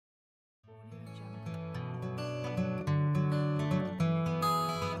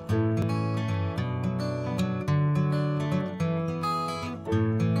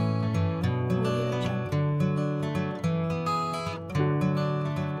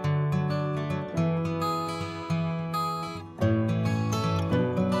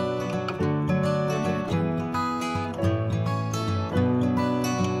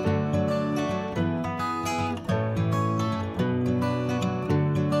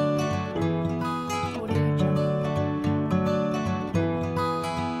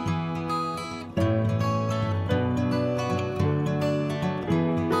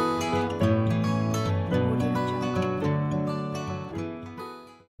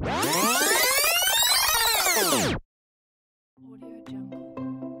Hello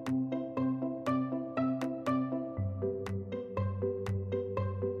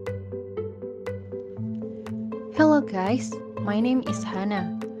guys, my name is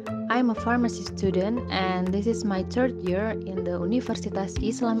Hana. I'm a pharmacy student and this is my third year in the Universitas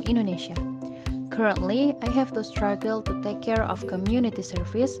Islam Indonesia. Currently, I have to struggle to take care of community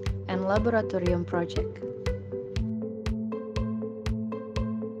service and laboratorium project.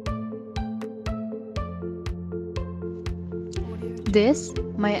 This,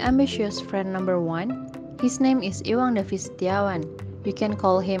 my ambitious friend number 1, his name is Iwang Davis Setiawan. You can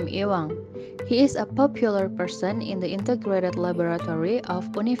call him Iwang. He is a popular person in the Integrated Laboratory of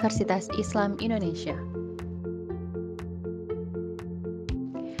Universitas Islam Indonesia.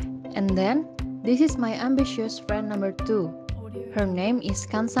 And then, this is my ambitious friend number 2. Her name is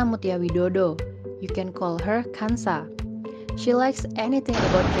Kansa Mutia Widodo. You can call her Kansa. She likes anything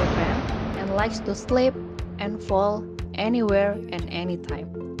about Japan and likes to sleep and fall anywhere and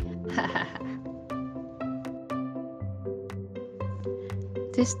anytime.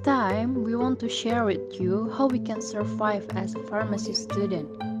 This time, we want to share with you how we can survive as a pharmacy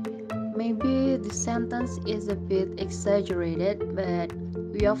student. Maybe the sentence is a bit exaggerated, but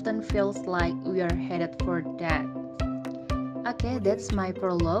we often feel like we are headed for that. Okay, that's my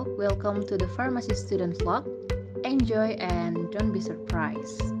prologue. Welcome to the Pharmacy Student Vlog. Enjoy and don't be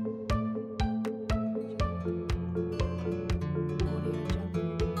surprised.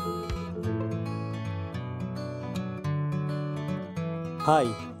 Hi,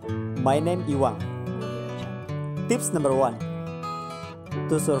 my name is Iwang. Tips number 1.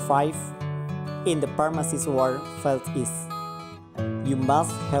 To survive in the pharmacy world is you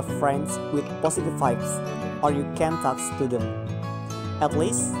must have friends with positive vibes or you can talk to them. At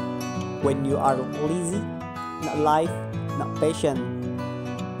least when you are lazy, not alive, not patient,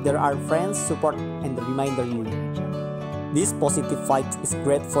 there are friends support and reminder you. This positive vibes is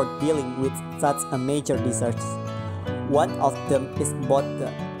great for dealing with such a major disease. One of them is about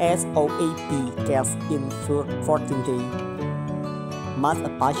the SOAP case in 14 days. Mass a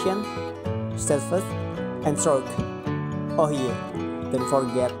patient, sepsis, and stroke. Oh yeah, don't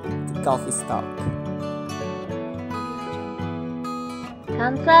forget the coffee stock.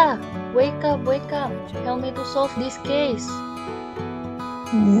 Kansa, wake up. Help me to solve this case.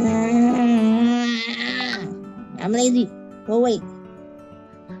 I'm lazy. Go away.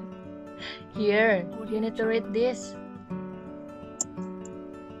 Here, you need to read this.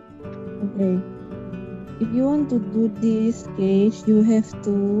 Okay. If you want to do this case, you have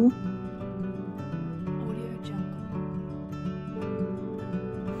to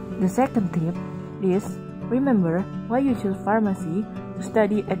The second tip is remember why you choose pharmacy to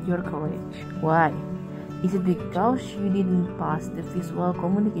study at your college. Why? Is it because you didn't pass the visual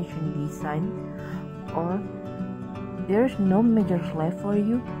communication design, or there's no majors left for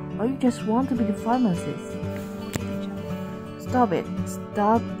you, or you just want to be the pharmacist? Stop it.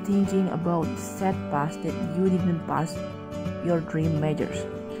 Stop thinking about the sad past that you didn't pass your dream majors.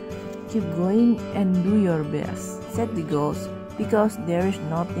 Keep going and do your best. Set the goals because there is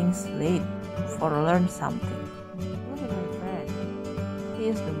nothing late for learn something. Look at my friend.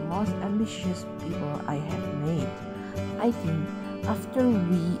 He is the most ambitious people I have made. I think after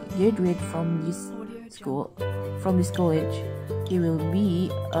we graduate from this college, he will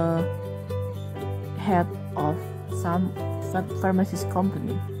be a head of some pharmacist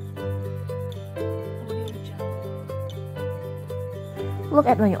company. Look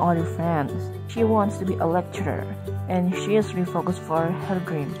at my other friends. She wants to be a lecturer and she is refocused for her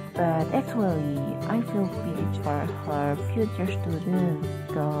dream. But actually, I feel pity for her future students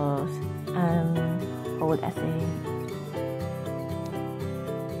because how would I say?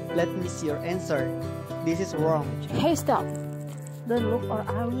 Let me see your answer. This is wrong. Hey, stop! Don't look or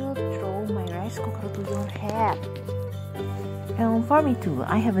I will throw my rice cooker to your head. And for me too,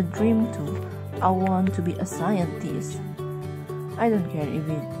 I have a dream too. I want to be a scientist. I don't care if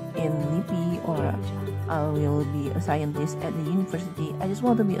it's in LIPI or I will be a scientist at the university. I just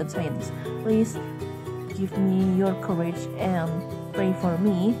want to be a scientist. Please give me your courage and pray for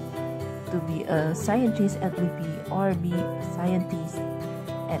me to be a scientist at LIPI or be a scientist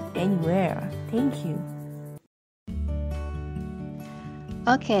at anywhere. Thank you.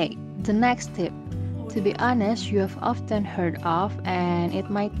 Okay, the next tip. To be honest, you have often heard of and it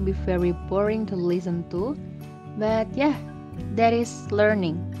might be very boring to listen to, but yeah, that is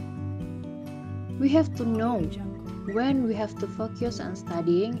learning. We have to know when we have to focus on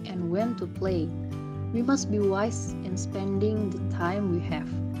studying and when to play. We must be wise in spending the time we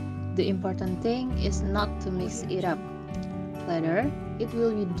have. The important thing is not to mix it up. Later, it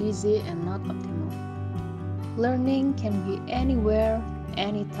will be dizzy and not optimal. Learning can be anywhere,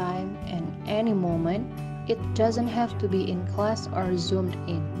 anytime, and any moment. It doesn't have to be in class or zoomed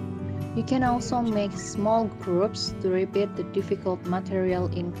in. You can also make small groups to repeat the difficult material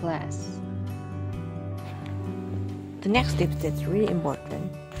in class. The next tip that's really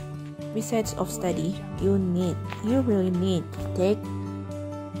important. Besides of study, you really need to take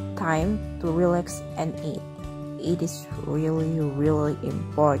time to relax and eat. It is really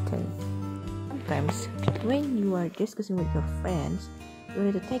important. Sometimes when you are discussing with your friends, you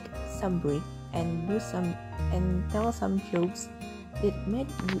need to take some break and tell some jokes that make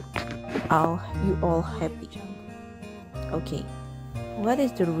you all happy. Okay, what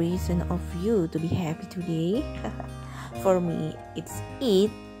is the reason of you to be happy today? For me, it's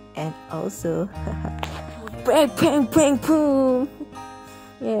eat and also bang bang bang boom.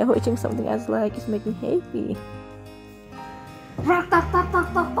 Yeah, watching something else like is making me happy. Tak tak tak tak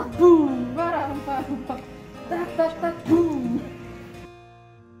tak tak boom. Tak tak tak boom.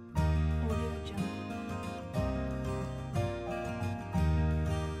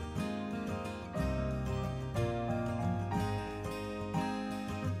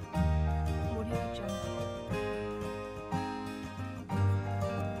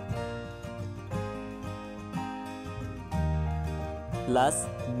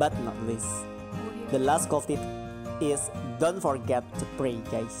 Last but not least, the last goal tip is don't forget to pray,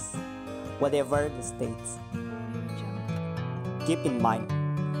 guys. Whatever the stage. Keep in mind,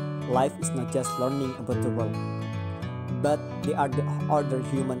 life is not just learning about the world, but they are the other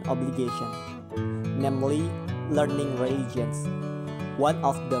human obligation, namely learning religions. One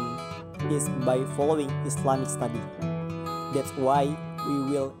of them is by following Islamic study. That's why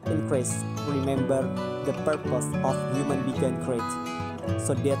we will increase remember the purpose of human being created,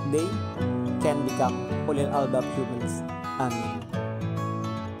 so that they can become ulil albab humans. Amin.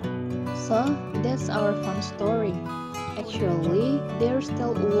 So that's our fun story. Actually, there's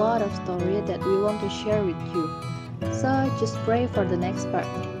still a lot of story that we want to share with you. So just pray for the next part.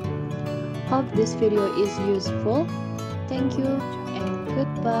 Hope this video is useful. Thank you and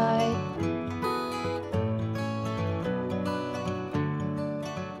goodbye.